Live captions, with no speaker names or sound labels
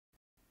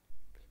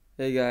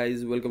Hey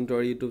guys, welcome to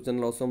our YouTube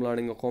channel Awesome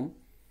Learning Assam.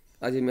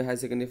 আজি আমি হাই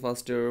secondary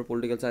first ইয়াৰৰ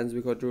political science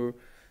বিষয়টোৰ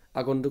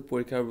আগন্তুক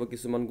পৰীক্ষাৰ বাবে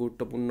কিছুমান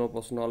গুৰুত্বপূৰ্ণ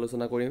প্ৰশ্ন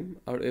আলোচনা কৰিম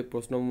আৰু এই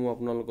প্ৰশ্নসমূহ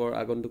আপোনালোকৰ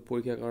আগন্তুক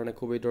পৰীক্ষাৰ কাৰণে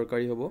খুবেই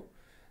দৰকাৰী হ'ব।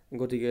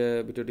 গতিকে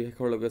ভিডিঅ'টো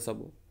শেষৰলৈকে চাব।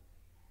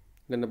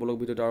 তেন্তে বলক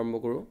ভিডিঅ'টো আৰম্ভ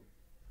কৰোঁ।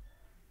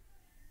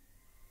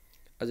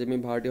 আজি আমি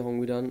ভাৰতীয়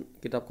সংবিধান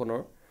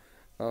কিতাপখনৰ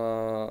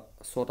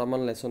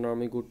 6টামান লেছনৰ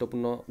আমি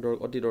গুৰুত্বপূৰ্ণ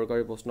অতি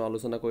দৰকাৰী প্ৰশ্ন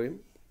আলোচনা কৰিম।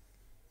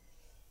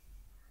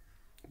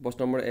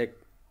 প্ৰশ্ন নম্বৰ 1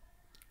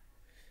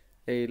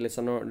 এই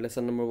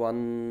লেছন নম্বৰ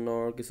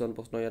 1ৰ কিছুমান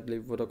প্ৰশ্ন ইয়াত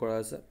লিপিবদ্ধ কৰা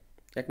আছে।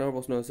 1 নম্বৰ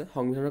প্ৰশ্ন হৈছে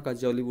সংবিধানৰ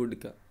কাৰ্যাৱলীবোৰ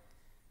লিখা।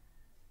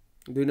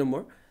 2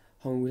 নম্বৰ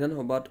সংবিধান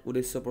সভাত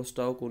উদ্দেশ্য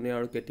প্ৰস্তাৱ কোনে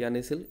আৰু কেতিয়া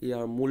আনিছিল,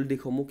 ইয়াৰ মূল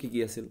দিশসমূহ কি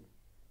আছিল।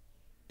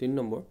 3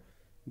 নম্বৰ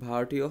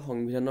ভাৰতীয়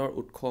সংবিধানৰ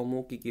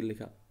উৎসসমূহ কি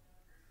লিখা।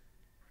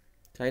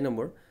 4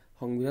 নম্বৰ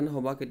সংবিধান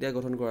সভা কেতিয়া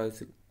গঠন কৰা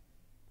হৈছিল।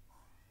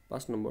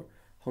 5 নম্বৰ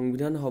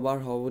সংবিধান সভাৰ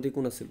সভাপতি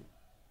কোন আছিল।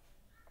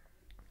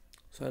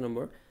 6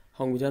 নম্বৰ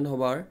সংবিধান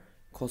সভাৰ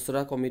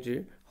খচৰা কমিটিৰ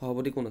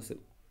সভাপতি কোন আছিল।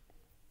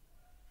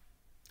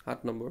 7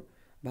 নম্বৰ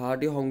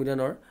ভাৰতীয়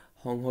সংবিধানৰ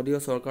সংসদীয়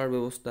চৰকাৰ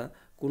ব্যৱস্থা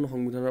কোন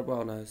সংবিধানৰ পৰা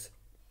অনা হৈছে।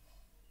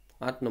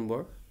 8 নম্বৰ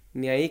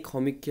ন্যায়িক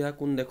সমীক্ষা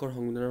কোন দেশৰ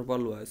সংবিধানৰ পৰা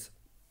লোৱা হৈছে।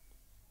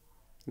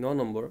 9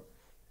 নম্বৰ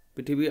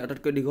পৃথিৱীৰ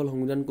আটাইতকৈ দীঘল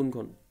সংবিধান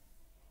কোনখন।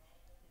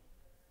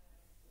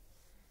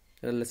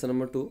 লেছন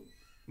নম্বৰ 2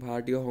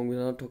 ভাৰতীয়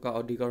সংবিধানত থকা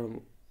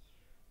অধিকাৰসমূহ।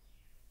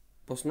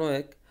 প্ৰশ্ন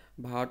 1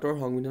 ভাৰতৰ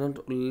সংবিধানত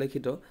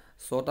উল্লেখিত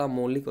 6টা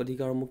মৌলিক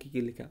অধিকাৰসমূহ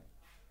কি লিখা।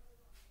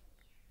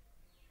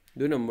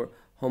 2 নম্বৰ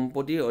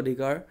সম্পত্তিৰ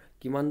অধিকাৰ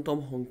কিমানতম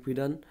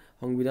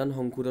সংবিধান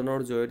সংশোধনৰ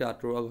জৰিয়তে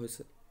আঁতৰোৱা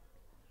হৈছে।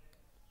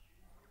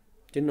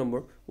 3 নম্বৰ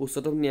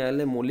উচ্চতম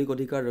ন্যায়ালয়ে মৌলিক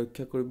অধিকাৰ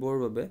ৰক্ষা কৰিবৰ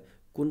বাবে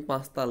কোন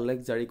 5টা আদেশ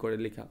জাৰি কৰে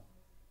লিখা।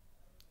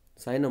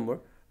 4 নম্বৰ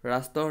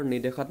ৰাষ্ট্ৰৰ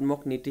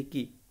নিৰ্দেশাত্মক নীতি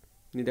কি,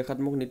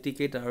 নিৰ্দেশাত্মক নীতি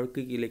কেইটা আৰু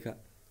কি লিখা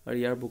আৰু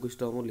ইয়াৰ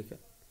বৈশিষ্ট্যসমূহ লিখা।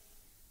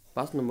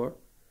 5 নম্বৰ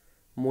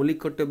মৌলিক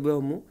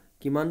কৰ্তব্যসমূহ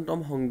কিমানতম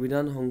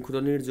সংবিধান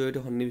সংশোধনীৰ জৰিয়তে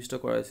সন্নিৱিষ্ট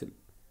কৰা হৈছিল।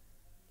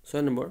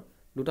 6 নম্বৰ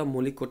 2টা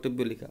মৌলিক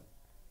কৰ্তব্য লিখা।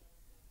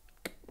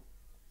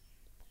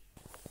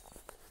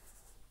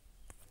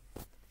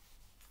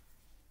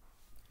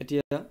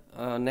 এতিয়া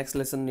নেক্সট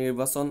লেছন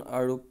নিৰ্বাচন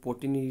আৰু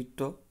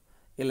প্ৰতিনিধিত্ব।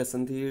 এই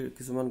লেছনটিৰ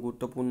কিছুমান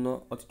গুৰুত্বপূৰ্ণ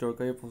অতি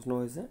দৰকাৰী প্ৰশ্ন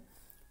হৈছে।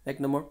 1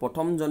 নম্বৰ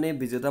প্ৰথমজনে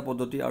বিজেতা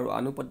পদ্ধতি আৰু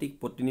আনুপাতিক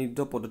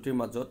প্ৰতিনিধিত্ব পদ্ধতিৰ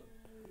মাজত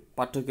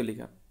পাৰ্থক্য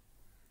লিখা।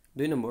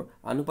 2 নম্বৰ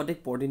আনুপাতিক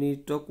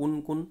প্ৰতিনিধিত্ব কোন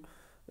কোন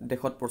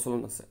দেশত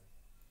প্ৰচলন আছে।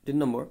 3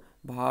 নম্বৰ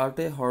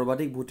ভাৰতে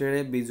সৰ্বাধিক ভোটেৰে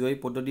বিজয়ী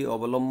পদ্ধতি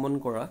অৱলম্বন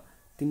কৰা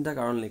 3টা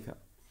কাৰণ লিখা।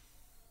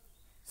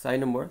 4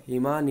 নম্বৰ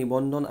সীমা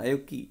নিবন্ধন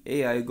আয়োগ কি,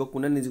 এই আয়োগক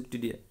কোনে নিযুক্তি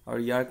দিয়ে আৰু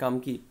ইয়াৰ কাম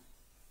কি।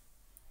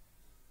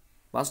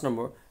 5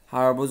 নম্বৰ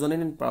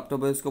সাৰ্বজনীন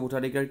প্ৰাপ্তবয়স্ক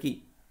ভোটাধিকাৰ কি।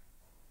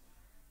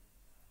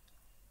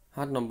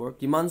 7 নম্বৰ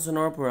কিমান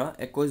চনৰ পৰা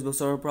 21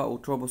 বছৰৰ পৰা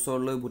 18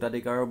 বছৰলৈ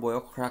ভোটাধিকাৰৰ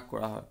বয়স হ্ৰাস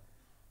কৰা হয়।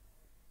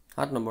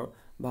 7 নম্বৰ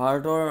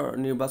ভাৰতৰ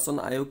নিৰ্বাচন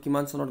আয়োগ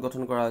কিমান চনত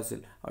গঠন কৰা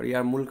হৈছিল আৰু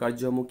ইয়াৰ মূল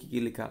কাৰ্যসমূহ কি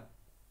লিখা।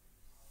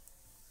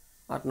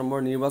 8 নম্বৰ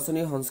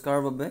নিৰ্বাচনী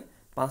সংস্কাৰৰ বাবে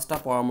 5টা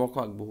পৰামৰ্শ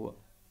আগবঢ়োৱা।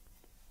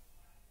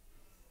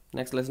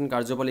 Next lesson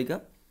কাৰ্যপালিকা।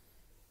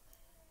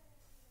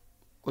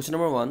 কুৱেশ্যন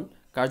নম্বৰ 1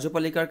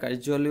 কাৰ্যপালিকাৰ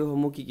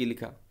কাৰ্যাৱলীসমূহ কি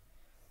লিখা।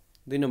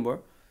 2 নম্বৰ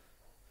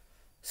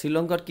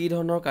শ্ৰীলংকাত কি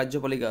ধৰণৰ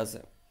কাৰ্যপালিকা আছে।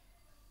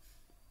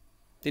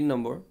 3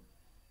 নম্বৰ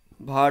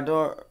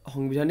ভাৰতৰ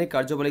সাংবিধানিক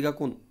কাৰ্যপালিকা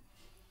কোন।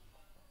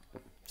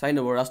 4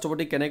 নম্বৰ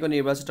ৰাষ্ট্ৰপতিক কেনেকৈ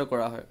নিৰ্বাচিত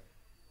কৰা হয়।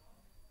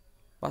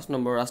 5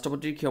 নম্বৰ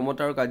ৰাষ্ট্ৰপতিৰ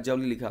ক্ষমতা আৰু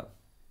কাৰ্যাৱলী লিখা।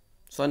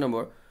 6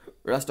 নম্বৰ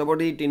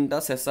ৰাষ্ট্ৰপতিৰ 3টা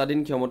স্বেচ্ছাধীন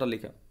ক্ষমতা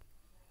লিখা।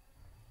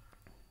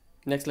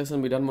 Next lesson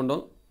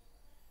বিধানমণ্ডল।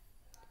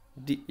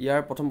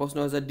 ইয়াৰ প্ৰথম প্ৰশ্ন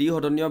হৈছে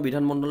দ্বিসদনীয়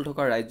বিধানমণ্ডল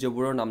থকা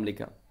ৰাজ্যবোৰৰ নাম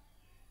লিখা।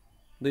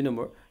 2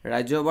 নম্বৰ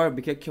ৰাজ্যসভাৰ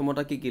বিশেষ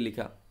ক্ষমতা কি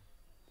লিখা।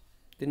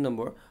 3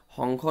 নম্বৰ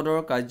সংসদৰ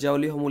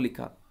কাৰ্যাৱলীসমূহ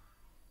লিখা।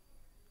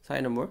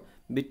 4 নম্বৰ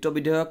বিত্ত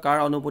বিধেয়ক কাৰ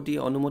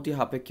অনুমতি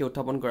সাপেক্ষে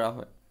উত্থাপন কৰা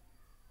হয়।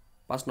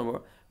 5 নম্বৰ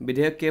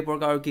বিধেয়ক কেই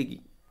প্ৰকাৰ আৰু কি।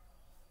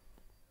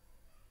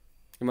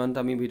 ইমানটা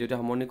আমি ভিডিঅ'তে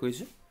সামৰণি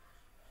কৰিছোঁ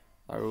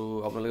আৰু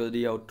আপোনালোকে যদি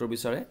ইয়াৰ উত্তৰ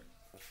বিচাৰে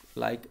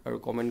লাইক আৰু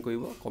কমেণ্ট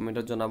কৰিব,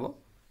 কমেণ্টত জনাব।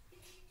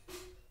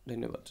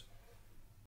 ধন্যবাদ।